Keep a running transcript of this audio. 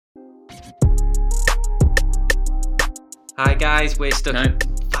Hi guys, we're stuck. No.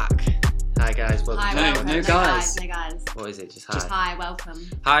 Fuck. Hi guys, welcome. Hi, to welcome. No guys. No guys. What is it? Just hi. Just hi, welcome.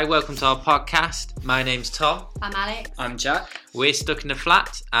 Hi, welcome to our podcast. My name's Tom. I'm Alex. I'm Jack. We're stuck in a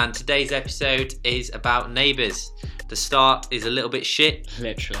flat, and today's episode is about neighbours. The start is a little bit shit.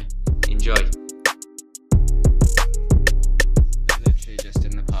 Literally. Enjoy. Literally just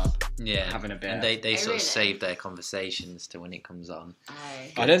in the pub. Yeah, Having a beer. and they Oh, sort really? of save their conversations to when it comes on. Oh.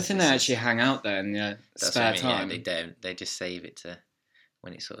 I don't think they actually hang out there in their That's spare what I mean, time. Yeah, they don't. They just save it to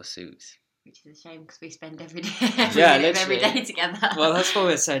when it sort of suits. Which is a shame because we spend every day, Yeah, minute of every literally. day together. Well, that's what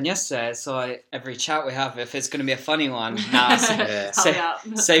we were saying yesterday. It's like every chat we have, if it's going to be a funny one, nah, Yeah. Hurry up.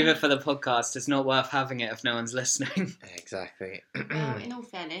 save it for the podcast. It's not worth having it if no one's listening. Exactly. Well, in all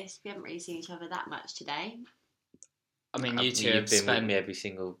fairness, we haven't really seen each other that much today. I mean, you two You've have been with spent... me every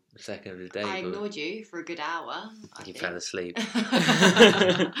single second of the day. I but ignored you for a good hour. you fell asleep.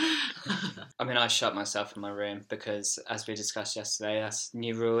 I mean, I shut myself in my room because, as we discussed yesterday, that's a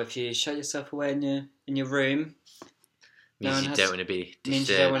new rule. If you shut yourself away in your room, No Means one you has- don't want to be means you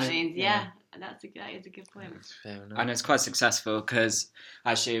disturbed. don't wanna- That means, yeah. that is a good point. Fair enough. and it's quite successful because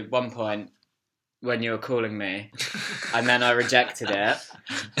actually at one point when you were calling me and then I rejected it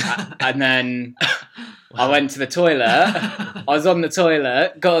and then I went to the toilet, I was on the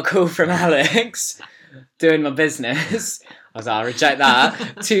toilet, got a call from Alex doing my business, I was like, I'll reject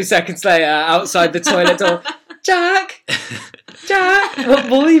that. 2 seconds later, outside the toilet door, Jack,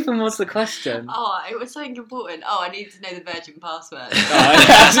 what even was the question? Oh, it was something important. Oh, I need to know the Virgin password. Oh,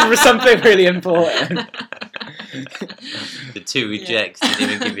 yeah, something really important. The two rejects didn't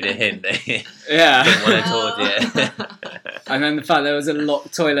even give you the hint. They Yeah. didn't want to told you. And then the fact there was a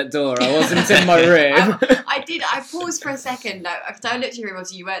locked toilet door, I wasn't in my room. I paused for a second, because I looked at your room,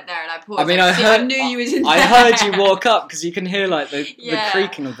 obviously you weren't there, and I paused. I mean, I knew you was in there. I heard you walk up because you can hear like the Yeah.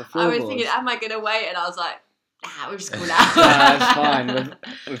 creaking of the I floorboards. was thinking, am I going to wait? And I was like, we'll just call out. Yeah, it's fine.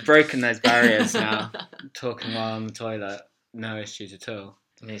 We've broken those barriers now. Talking while on the toilet, no issues at all.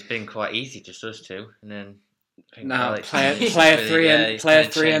 I mean, it's been quite easy, just us two, and then I think Now Alex- player it's player really- three yeah, and it's player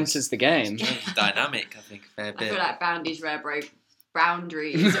kinda three changed- enters the game. changed the dynamic, I think, a fair I bit. feel like boundaries were broken.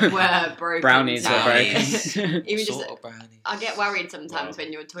 Brownies were Brownies. broken. Even Sort just, of brownies. I get worried sometimes Wow.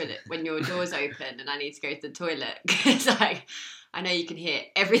 when your door's open and I need to go to the toilet because I know you can hear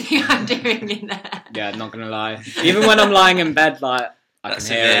everything I'm doing in there. Yeah, not gonna lie. Even when I'm lying in bed, like I That's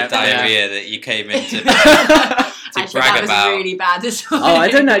can hear severe it. diarrhea that you came into to Actually, brag that was about. really bad as well. Oh, I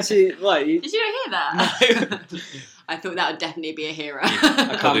don't actually. What? You, Did you not hear that? I thought that would definitely be a hero. I Probably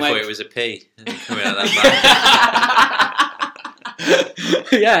can't thought wait. it was a pee coming out that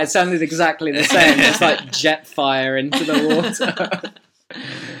Yeah, it sounded exactly the same. Just like jet fire into the water.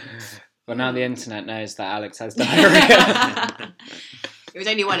 Well, now the internet knows that Alex has diarrhea. It was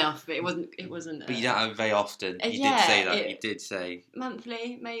only one off, but it wasn't. But you don't have it very often. You Yeah, did say that. it- You did say.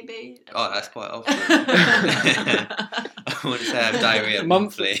 Monthly, maybe. Oh, that's quite often. I wouldn't say I have diarrhea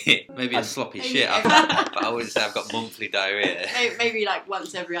monthly. Maybe a sloppy Maybe shit, every- but I wouldn't say I've got monthly diarrhea. Maybe like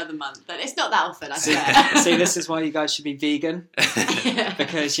once every other month, but it's not that often, I See, swear. see, this is why you guys should be vegan.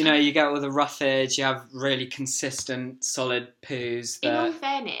 Because, you know, you get all the roughage, you have really consistent, solid poos In all that...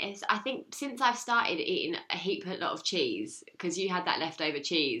 fairness, I think since I've started eating a lot of cheese, because you had that leftover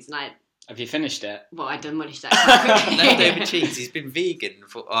cheese, and Have you finished it? I demolished that quite quickly. Leftover cheese. He's been vegan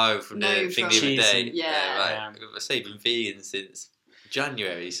from No, the thing from- the other Cheese day. and- Yeah. Right. I say he's been vegan since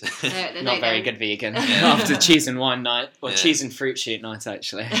January. So. Not very good vegan. Yeah. After cheese and wine night. Or Yeah. cheese and fruit shoot night,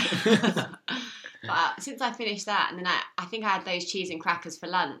 actually. But since I finished that, and then I think I had those cheese and crackers for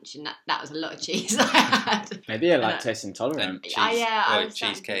lunch, and that was a lot of cheese I had. Maybe you're lactose intolerant. And cheese, I was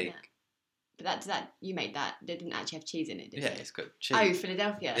cheesecake. But that you made that. They didn't actually have cheese in it, did Yeah, it? it's got cheese. Oh,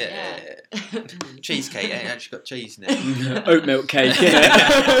 Philadelphia. Yeah. Cheesecake ain't actually got cheese in it. Oat milk cake,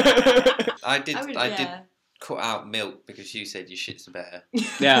 innit? I did yeah. cut out milk because you said your shits are better.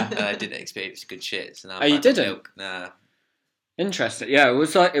 Yeah. And I didn't experience good shits. And Oh, you didn't? Milk. Nah. Interesting. Yeah, it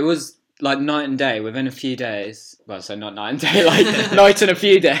was like night and day within a few days. Well, so not night and day, like night and a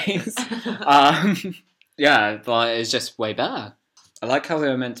few days. Yeah, but it's just way better. I like how we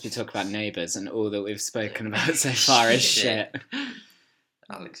were meant to be talking about neighbours and all that we've spoken about so far is shit.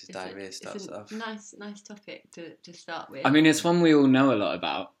 Alex's diarrhea starts it's a off. nice topic to start with. I mean, it's one we all know a lot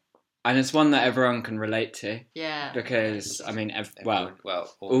about. And it's one that everyone can relate to. yeah. Because, I mean, Everyone,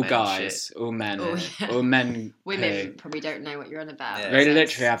 all men guys, shit. all men, Oh, yeah. all men Women who- probably don't know what you're on about. Yeah. they So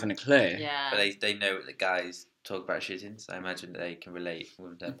literally haven't a clue. Yeah. But they know what the guys talk about shitting, so I imagine they can relate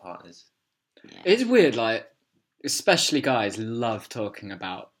with their partners. yeah. It's weird, like, especially guys love talking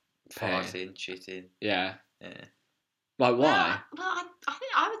about poo. Farting, shitting. Yeah. Yeah. Like, why? Well, I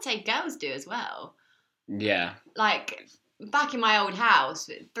think I would say girls do as well. Yeah. Like back in my old house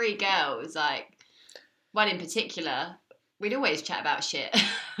with 3 girls, like one in particular, we'd always chat about shit.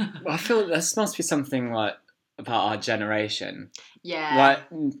 Well, I feel this must be something like about our generation. Yeah.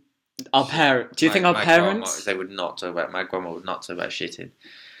 Like our parents. Do you think our my parents? They would not talk about. My grandma would not talk about shitting.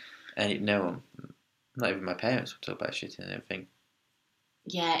 And no one, not even my parents, would talk about shitting and everything.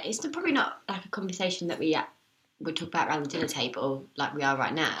 Yeah, it's probably not like a conversation that we would talk about around the dinner table like we are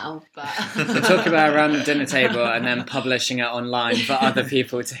right now. But We're talking about around the dinner table and then publishing it online for other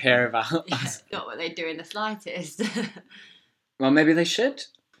people to hear about. Yeah, not what they do in the slightest. Well, maybe they should.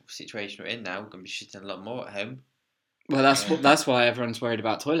 Situation we're in now, we're going to be shitting a lot more at home. Well, that's why everyone's worried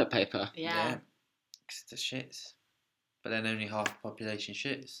about toilet paper. Yeah. Because the shits. But then only half the population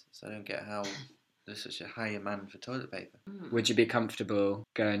shits, so I don't get how there's such a high demand for toilet paper. Would you be comfortable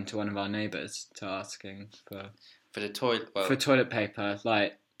going to one of our neighbours to asking for the toilet? Well, for toilet paper,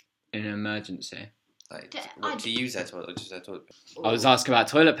 like in an emergency? like, I to use their toilet or just their toilet paper? I was asking about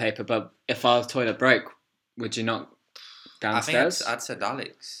toilet paper, but if our toilet broke, would you not downstairs? I think I'd said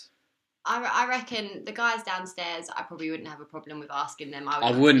Alex. I reckon the guys downstairs, I probably wouldn't have a problem with asking them.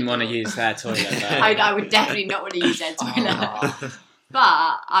 I wouldn't want to use their toilet. I would definitely not want to use their toilet. Oh. But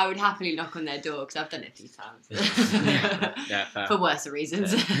I would happily knock on their door because I've done it a few times. Yeah, fair. For worse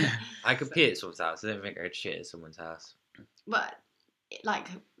reasons. I could pee at someone's house. I don't think I'd shit at someone's house. But, like,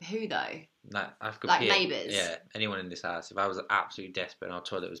 who though? Like, I could Like pee at- neighbours? Yeah, anyone in this house. If I was absolutely desperate and our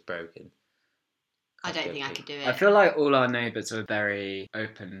toilet was broken. I don't think I could do it. I feel like all our neighbours are very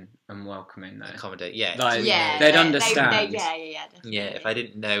open and welcoming, though. Accommodate, yeah. Like, Yeah, they'd they- understand. yeah, definitely. Yeah, if I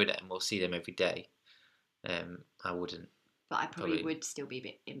didn't know them or see them every day, I wouldn't. But I probably Probably. would still be a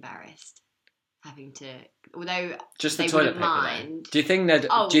bit embarrassed having to. Although Just the they toilet wouldn't paper. Though. mind. Do you think that?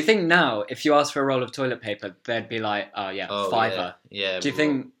 Oh. Do you think now, if you ask for a roll of toilet paper, they'd be like, "Oh yeah, Oh, fiver." Yeah. Do you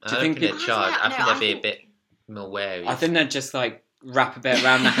think- I do you don't think they'd people- charge? I No, think I they'd be a think- bit more wary. I think they'd just like wrap a bit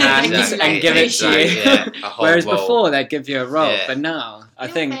around the hand Exactly. and give it to Exactly, you. yeah, a whole Whereas roll. before they'd give you a roll, Yeah. but now I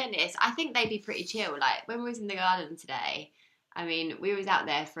In think fairness, I think they'd be pretty chill. Like when we was in the garden today, I mean, we was out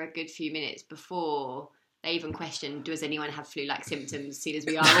there for a good few minutes before they even questioned, does anyone have flu-like symptoms, seeing as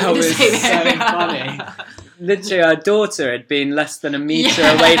we are That all in the was same so area? funny. Literally, our daughter had been less than a metre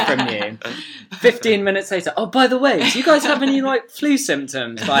Yeah. away from you. 15 minutes later, oh, by the way, do you guys have any like flu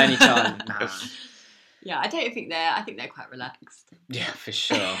symptoms by any chance? Nah. Yeah, I think they're quite relaxed. Yeah, for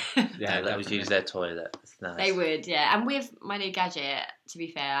sure. Yeah, Yeah, they would use their toilet. It's nice. They would, yeah. And with my new gadget, to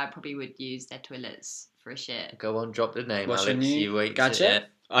be fair, I probably would use their toilets for a shit. Go on, drop the name, What's your Alex. new You wait. gadget?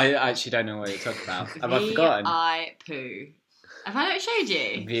 I actually don't know what you're talking about. Have I forgotten? V-I-Poo. Have I not showed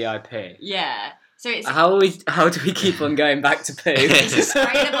you? VIP. Yeah. So it's How do we keep on going back to poo? you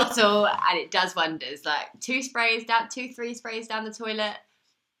spray the bottle and it does wonders. Like 3 sprays down the toilet.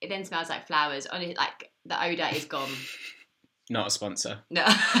 It then smells like flowers. Honestly, like the odour is gone. Not a sponsor. No.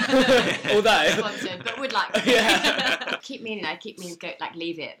 Although. Sponsored, but would like to. Yeah. Keep meaning to go like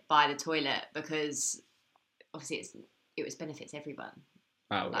leave it by the toilet because obviously it benefits everyone.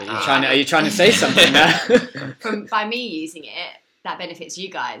 Wow, Like, are you trying to say something there? By me using it, that benefits you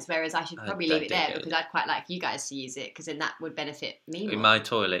guys. Whereas I should probably don't leave it there think it- because I'd quite like you guys to use it because then that would benefit me more. In my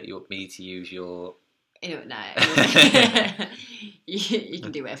toilet, you want me to use your. No, you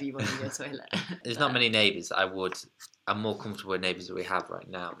can do whatever you want in your toilet. There's not many neighbours I'm more comfortable with neighbours that we have right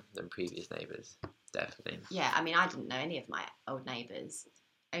now than previous neighbours. Definitely. Yeah, I mean, I didn't know any of my old neighbours.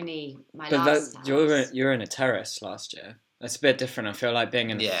 Only my But last house. you were in a terrace last year. That's a bit different. I feel like being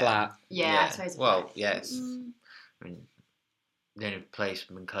in a Yeah. flat. Yeah, I suppose. Well, yes. Mm. I mean, the only place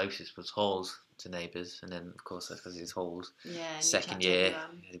I've been closest was Halls to neighbours, and then of course that's because it's Halls. Yeah. and you Second chat to year,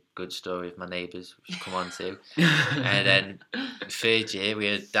 everyone. a good story of my neighbours, which we'll come on to. And then third year, we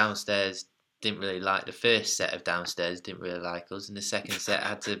had downstairs. Didn't really like the first set of downstairs. Didn't really like us, and the second set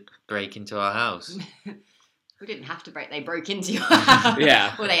had to break into our house. We didn't have to break. They broke into your house.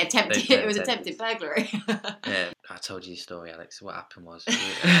 Yeah. Well, they attempted. They It was attempted. attempted burglary. Yeah, I told you the story, Alex. What happened was,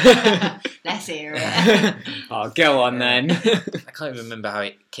 Let's hear it. Oh, go on then. I can't even remember how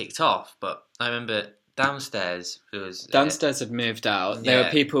it kicked off, but I remember downstairs there was Downstairs had moved out. There were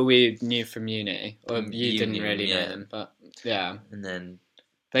Yeah. people we knew from uni, or you didn't Uni, really know yeah. them, but yeah, and then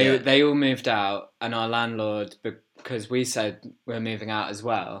they Yeah. they all moved out, and our landlord, because we said we're moving out as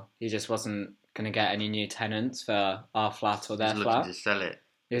well, he just wasn't going to get any new tenants for our flat or I their was flat. looking to sell it.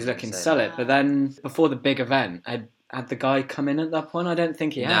 He was looking to So- sell it, but then before the big event, had the guy come in at that point? I don't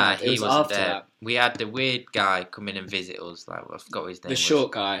think he had. Nah, it he was wasn't after there. that. We had the weird guy come in and visit us. Like I forgot what his name. The was.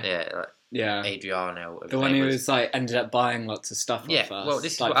 short guy. Yeah, like Yeah. Adriano. whatever The his one name who was like ended up buying lots of stuff Yeah, off us. well,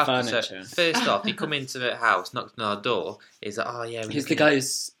 this is like what happened. So, furniture. first off, he come into the house, knocked on our door. He's like, "Oh yeah, He's the guy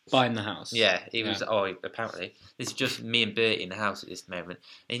who's buying the house. Yeah, he was. Oh, apparently, it's just me and Bertie in the house at this moment.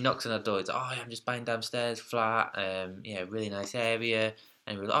 And he knocks on our door. He's like, "Oh, yeah, I'm just buying downstairs, flat. Really nice area."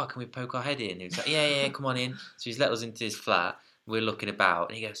 And we were like, "Oh, can we poke our head in?" And he was like, "Yeah, come on in." So he's let us into his flat. We're looking about,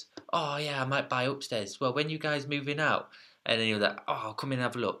 and he goes, "Oh, yeah, I might buy upstairs. Well, when you guys moving out?" And then he was like, "Oh, I'll come in and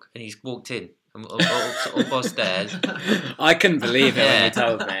have a look." And he's walked in up our stairs. I couldn't believe it when you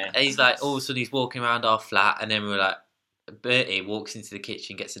told me. And he's like, all of a sudden, he's walking around our flat, and then we were like. Bertie walks into the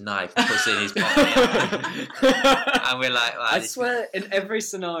kitchen, gets a knife, and puts it in his pocket. And we're like, wow, I swear, in every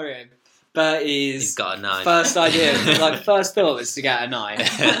scenario, Bertie's he's got a knife. first idea, first thought was to get a knife.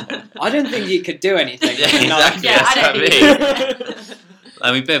 I don't think you could do anything with a knife. Exactly. Yeah, I don't That's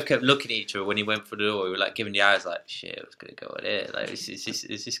and we both kept looking at each other when he went for the door. We were like giving the eyes, like, shit, what's going to go on here? Like, is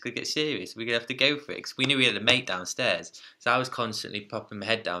this going to get serious? We're going to have to go for it. Because we knew we had a mate downstairs. So I was constantly popping my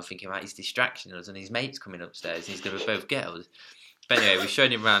head down thinking, right, he's distracting us and his mate's coming upstairs and he's going to both get us. But anyway, we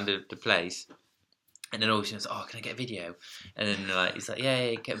showed him around the place. And then all of a sudden, "Oh, can I get a video?" And then he's like,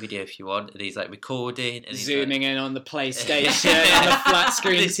 "Yeah, get a video if you want." And he's like recording, and he's zooming in on the PlayStation, on the flat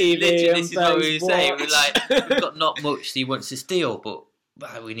screen TV. This is what we were saying. We're like, we've got not much he wants to steal, but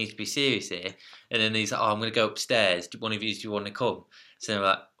we need to be serious here. And then he's like, "Oh, I'm going to go upstairs. One of you, do you want to come?" So we're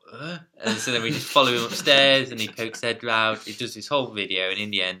like, and so then we just follow him upstairs, and he pokes his head round. He does this whole video, and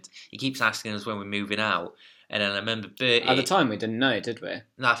in the end, he keeps asking us when we're moving out. And then I remember Bertie. At the time, we didn't know, did we?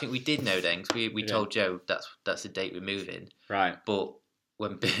 No, I think we did know then because we told Joe that's the date we're moving. Right. But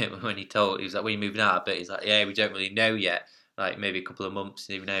when he was like, "When are you moving out?" But he's like, "Yeah, we don't really know yet. Like maybe a couple of months."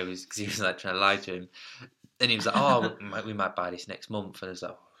 And even though because he was like trying to lie to him, and he was like, "Oh, we might buy this next month." And I was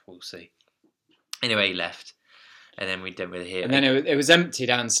like, "We'll see." Anyway, he left, and then we didn't really hear. And then it was empty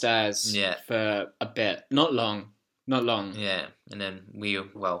downstairs. Yeah. For a bit, not long. Yeah, and then we all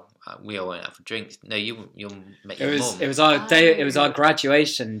went out for drinks. No, you met It your was mum. it was our day. It was our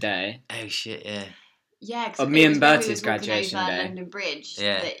graduation day. Oh shit! Yeah. Yeah, Of because me and when we Bertie's was walking graduation over day. London Bridge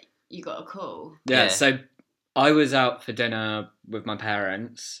Yeah. that you got a call. Yeah. Yeah. So I was out for dinner with my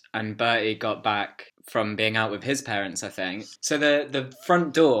parents, and Bertie got back from being out with his parents, I think. So the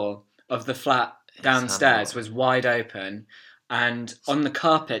front door of the flat downstairs was wide open. And on the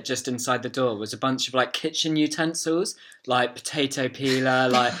carpet just inside the door was a bunch of like kitchen utensils, like potato peeler,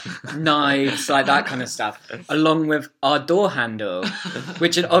 like knives, like that kind of stuff, along with our door handle,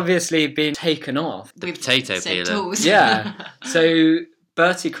 which had obviously been taken off. The potato said peeler. tools. Yeah. So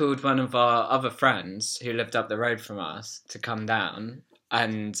Bertie called one of our other friends who lived up the road from us to come down,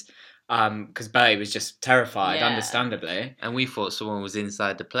 and because Bertie was just terrified, Yeah. understandably. And we thought someone was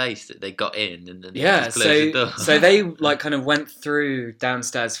inside the place that they got in, and then they Yeah, just closed the door. so they like kind of went through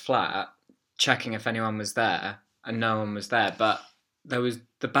downstairs flat, checking if anyone was there, and no one was there. But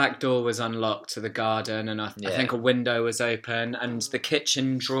the back door was unlocked to the garden, and I think a window was open, and the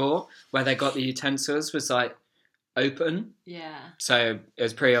kitchen drawer where they got the utensils was like open. Yeah. So it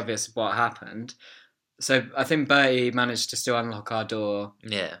was pretty obvious what happened. So I think Bertie managed to still unlock our door,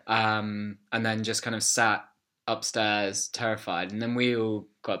 Yeah. and then just kind of sat upstairs terrified. And then we all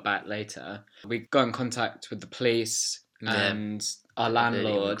got back later. We got in contact with the police and our They didn't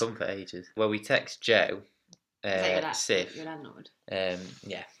even landlord. come for ages. Well, we text Joe, Is that Sif. your landlord?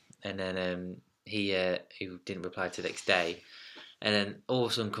 Yeah, and then he didn't reply to the next day, and then all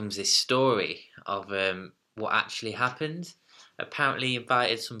of a sudden comes this story of what actually happened. Apparently, he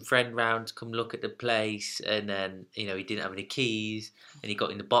invited some friend round to come look at the place, and then he didn't have any keys, and he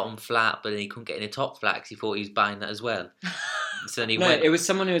got in the bottom flat, but then he couldn't get in the top flat because he thought he was buying that as well. So then he went. It was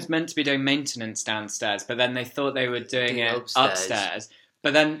someone who was meant to be doing maintenance downstairs, but then they thought they were doing it upstairs.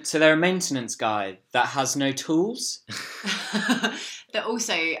 But then, so they're a maintenance guy that has no tools. That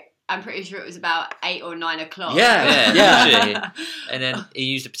also, I'm pretty sure it was about 8 or 9 o'clock. Yeah. literally. And then he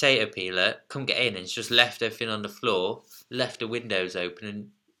used a potato peeler, couldn't get in, and just left everything on the floor, left the windows open, and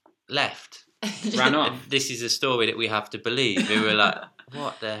left. Ran off. And this is a story that we have to believe. We were like,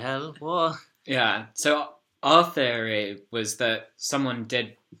 what the hell? What? Yeah. So our theory was that someone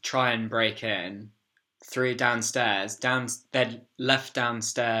did try and break in through downstairs. They'd left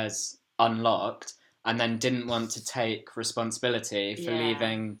downstairs unlocked and then didn't want to take responsibility for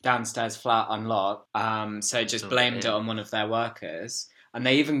leaving downstairs flat unlocked. So just blamed it on one of their workers. And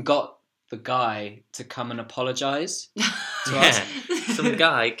they even got the guy to come and apologise to us. Some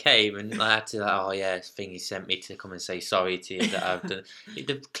guy came and I had to thing he sent me to come and say sorry to you that I've done.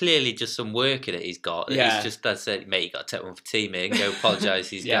 Clearly just some worker that he's got. Yeah. It's just, I said, mate, you got to take one for tea, mate, and go apologise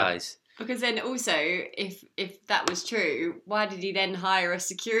to these guys. Because then also, if that was true, why did he then hire a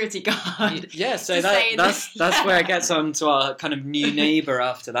security guard? Yeah, so to say that's where it gets on to our kind of new neighbour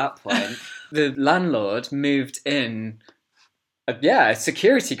after that point. The landlord moved in a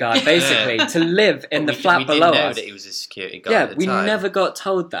security guard, basically, to live in the flat below We didn't know us. that he was a security guard Yeah, at the we time. never got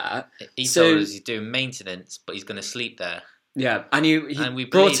told that. He So- told us he's doing maintenance, but he's going to sleep there. Yeah, and he we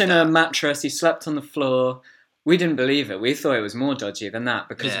brought believed in a that. mattress, he slept on the floor. We didn't believe it. We thought it was more dodgy than that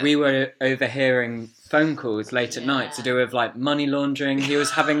because Yeah. we were overhearing phone calls late at night to do with like money laundering. He was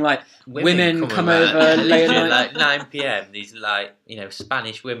having like women come around. over late at Literally, night. like 9 p.m. These like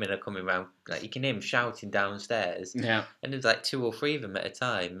Spanish women are coming around. Like you can hear them shouting downstairs, Yeah. and there's like 2 or 3 of them at a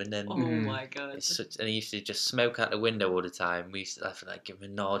time. And then Oh Mm. my god. and he used to just smoke out the window all the time. We used to have to like give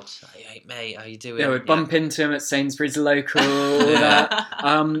him a nod, like, "Hey mate, how you doing?" Yeah, we'd bump into him at Sainsbury's local, all Yeah.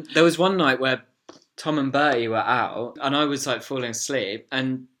 that. There was one night where Tom and Bertie were out, and I was like falling asleep,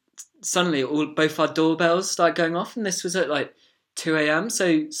 and suddenly both our doorbells started going off, and this was at like 2 a.m.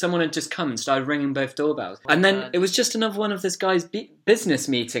 So someone had just come and started ringing both doorbells, and then God. it was just another one of this guy's business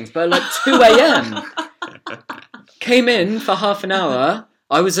meetings, but at like 2 a.m. Came in for half an hour.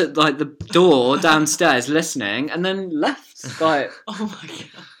 I was at like the door downstairs listening, and then left. Like Oh my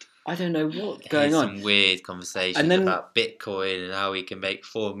god. I don't know what's Had going on. some weird conversations And then- about Bitcoin and how he can make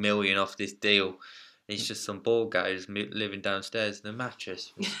 4 million off this deal. He's just some bald guy who's living downstairs in a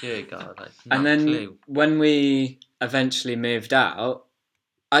mattress. Security guard, like, not And a then clue. when we eventually moved out,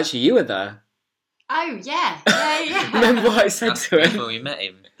 actually you were there. Oh yeah. Remember what I said That's to when him? we met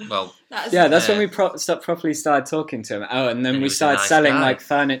him. Well, Yeah, that's Yeah. when we properly started talking to him. Oh, and then And he we was a started nice selling guy. like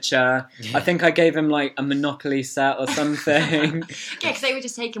furniture. I think I gave him like a Monopoly set or something. Yeah, because they were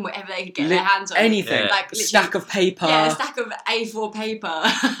just taking whatever they could get Li- their hands on. Anything. Yeah. Like A literally- stack of paper. Yeah, a stack of A4 paper.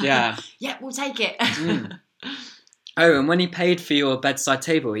 Yeah. Yeah, we'll take it. Mm. Oh, and when he paid for your bedside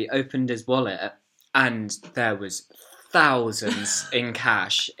table, he opened his wallet and there was thousands in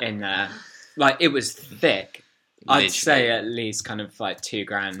cash in there. Like, it was thick. I'd say literally. at least kind of like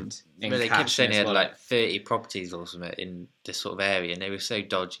 $2,000 in But they cash. kept saying in he his had wallet. like 30 properties or something in this sort of area, and they were so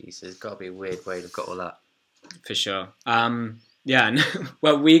dodgy. So there's got to be a weird way they've got all that. For sure. Yeah, and,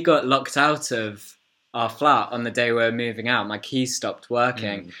 well, we got locked out of our flat on the day we were moving out. My keys stopped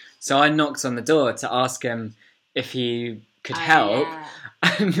working. So I knocked on the door to ask him if he could help. Yeah.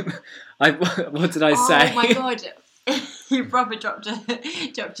 And what did I say? Oh my god. You proper dropped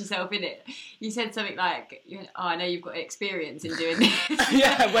yourself in it. You said something like, "Oh, I know you've got experience in doing this."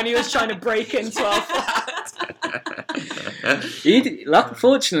 Yeah, when he was trying to break into our flat.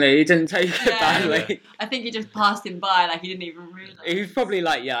 Fortunately, he didn't take it Yeah. badly. I think you just passed him by, like he didn't even realise. He was probably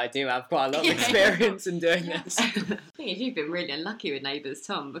like, yeah, I do have quite a lot of Yeah. experience in doing this. I think you've been really unlucky with Neighbours,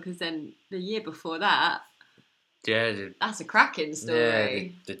 Tom, because then the year before that, Yeah, that's a cracking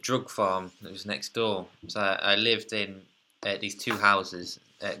story. the drug farm that was next door. So I lived in these 2 houses,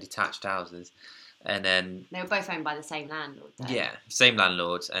 detached houses, and then They were both owned by the same landlord, though. yeah, same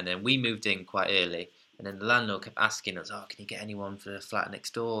landlords. And then we moved in quite early, and then the landlord kept asking us, "Oh, can you get anyone for the flat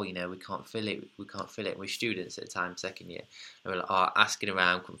next door? You know, we can't fill it. We can't fill it." We're students at the time, second year, and we're like, asking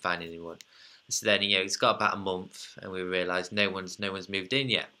around, couldn't find anyone. So then, it's got about a month, and we realised no one's moved in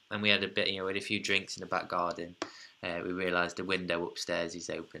yet. And we had a bit, we had a few drinks in the back garden. We realised the window upstairs is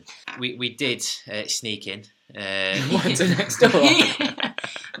open. We did sneak in. What, to next door?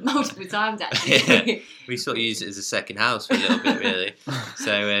 Multiple times, actually. We sort of used it as a second house for a little bit, really.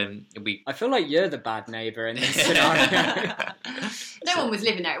 So we. I feel like you're the bad neighbour in this scenario. No one was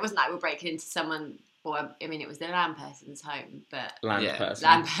living there. It wasn't like we're breaking into someone. Well, I mean, it was the land person's home, but Land Yeah. person.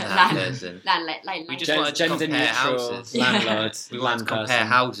 land person. landlady. We just Gen- wanted to gender compare neutral houses. landlord. We wanted to land compare person.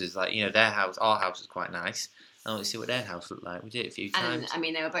 houses, like their house, our house was quite nice. I want to see what their house looked like. We did it a few And times. I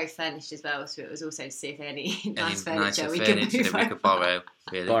mean, they were both furnished as well, so it was also to see if there any Any nice nicer furniture we could furniture move that we could over. borrow,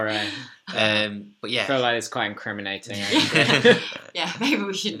 really. Borrow. But yeah. I feel like it's quite incriminating. Yeah, maybe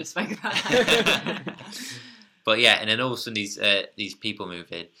we shouldn't have spoken about that. But yeah, and then all of a sudden these people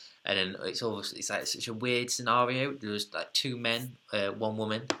move in, and then it's like such a weird scenario. There was like 2 men, 1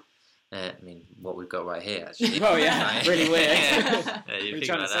 woman. I mean, what we've got right here, actually. Well, yeah, Right? really weird. Yeah, What you are you think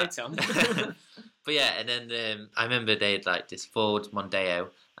trying to about say, that. Tom? But yeah, and then I remember they had like this Ford Mondeo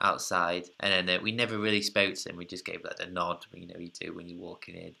outside, and then we never really spoke to them. We just gave like the nod, you do when you're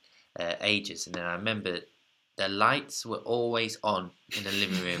walking in, ages. And then I remember the lights were always on in the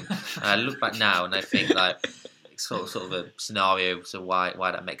living room. And I look back now and I think like sort of a scenario, so why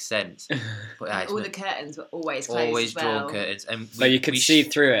that makes sense. But All the curtains were always closed always as well. drawn curtains, and So you could see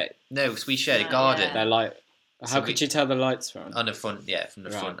through it. No, so we shared a Oh, garden. yeah. They're like, So how could you tell the lights were on? On the front, yeah, from the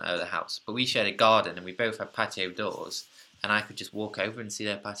Right. front of the house. But we shared a garden, and we both had patio doors, and I could just walk over and see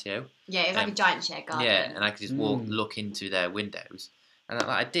their patio. Yeah, it was like a giant share garden. Yeah, and I could just look into their windows, and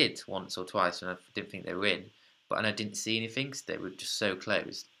I did once or twice when I didn't think they were in, and I didn't see anything because they were just so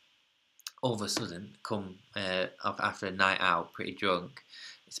closed. all of a sudden, come after a night out, pretty drunk.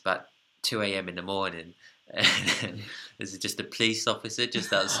 It's about 2 a.m. in the morning. And there's just a police officer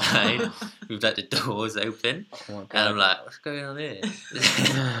just outside with like the doors open, and I'm like, what's going on here?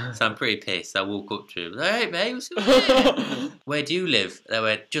 So I'm pretty pissed. I walk up to him, like, hey mate, what's going on here? Where do you live? And I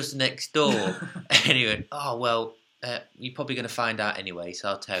went, just next door. And he went, oh well, you're probably going to find out anyway, so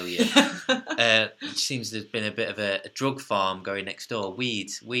I'll tell you. It seems there's been a bit of a drug farm going next door.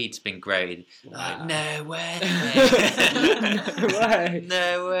 Weed's been growing. Wow. Like, no way. No way.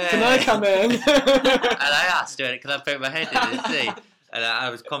 No way. Can I come in? And I asked him, can I poke my head in and see? And I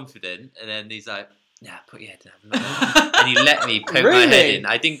was confident, and then he's like, nah, put your head down. And he let me poke my head in.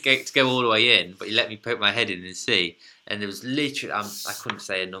 I didn't get to go all the way in, but he let me poke my head in and see. And there was literally, I couldn't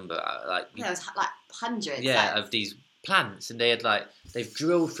say a number, There was like hundreds. yeah, of these plants, and they had they've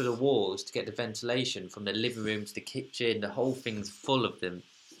drilled through the walls to get the ventilation from the living room to the kitchen. The whole thing's full of them.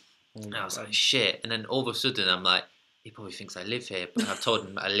 And I was like, shit. And then all of a sudden, I'm like, he probably thinks I live here, but I've told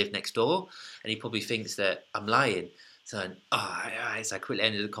him I live next door, and he probably thinks that I'm lying. So, so I quickly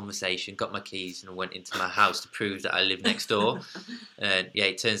ended the conversation, got my keys, and went into my house to prove that I live next door. And yeah,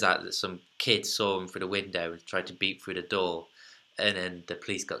 it turns out that some kid saw him through the window and tried to beat through the door. And then the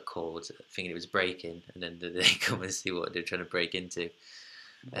police got called, thinking it was breaking, and then they come and see what they're trying to break into.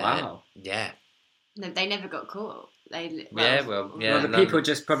 Wow. Yeah. No, they never got caught. Well, the people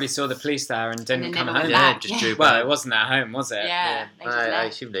just probably saw the police there and didn't come home. Yeah, just drew Well, back. it wasn't at home, was it? Yeah. I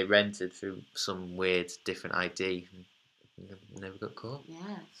assume they rented through some weird different ID and never got caught.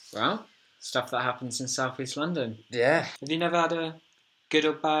 Yeah. Well, stuff that happens in South East London. Yeah. Have you never had a good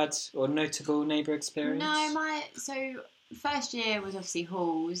or bad or notable neighbour experience? No, first year was obviously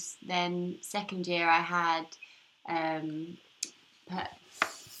halls. Then second year I had a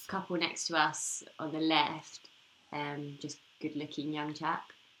couple next to us on the left, just good-looking young chap.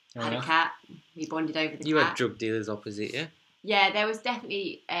 Had a cat. We bonded over the You cat. had drug dealers opposite you? Yeah, there was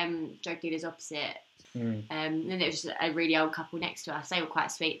definitely drug dealers opposite. Mm. And then it was just a really old couple next to us. They were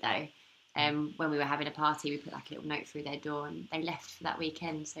quite sweet though. When we were having a party, we put like a little note through their door, and they left for that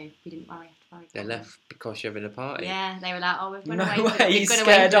weekend, so we didn't have to worry. They left because you're having a party? Yeah, they were like, "Oh, we've gone No away." way, you We've gone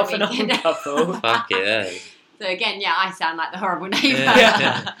scared away off for an the old weekend. couple. Fuck it, So again, yeah, I sound like the horrible neighbour.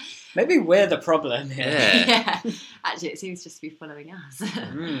 Yeah. Maybe we're the problem here. Yeah. Yeah. Actually, it seems just to be following us.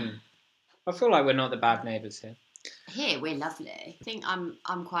 Mm. I feel like we're not the bad neighbours here. Here, we're lovely. I think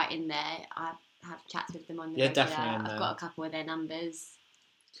I'm quite in there. I have chats with them on the Yeah, regular. definitely in there. I've got a couple of their numbers.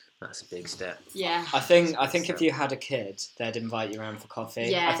 That's a big step. Yeah. I think if you had a kid, they'd invite you around for coffee.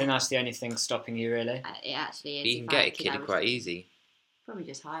 Yeah. I think that's the only thing stopping you, really. It actually is. You can If I had get a kid I would quite easy. Probably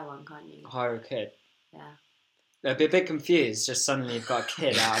just hire one, can't you? Hire a kid. Yeah. They'd be a bit confused, just suddenly you've got a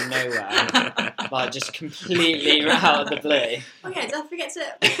kid out of nowhere. Like, just completely out of the blue. Okay, don't forget to...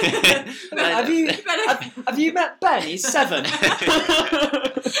 Have you met Ben? He's 7.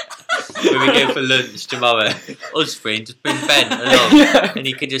 When we go for lunch tomorrow, us three, just bring Ben along, and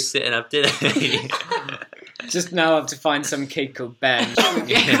he can just sit and have dinner. Just now I have to find some kid called Ben.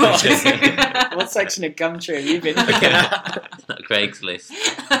 What section of Gumtree have you been looking at? It's not Craigslist.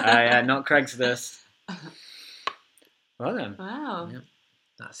 Yeah, not Craigslist. Well then. Wow. Yep.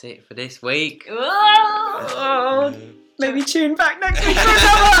 That's it for this week. Whoa! Oh, maybe tune back next week for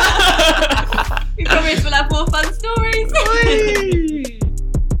another.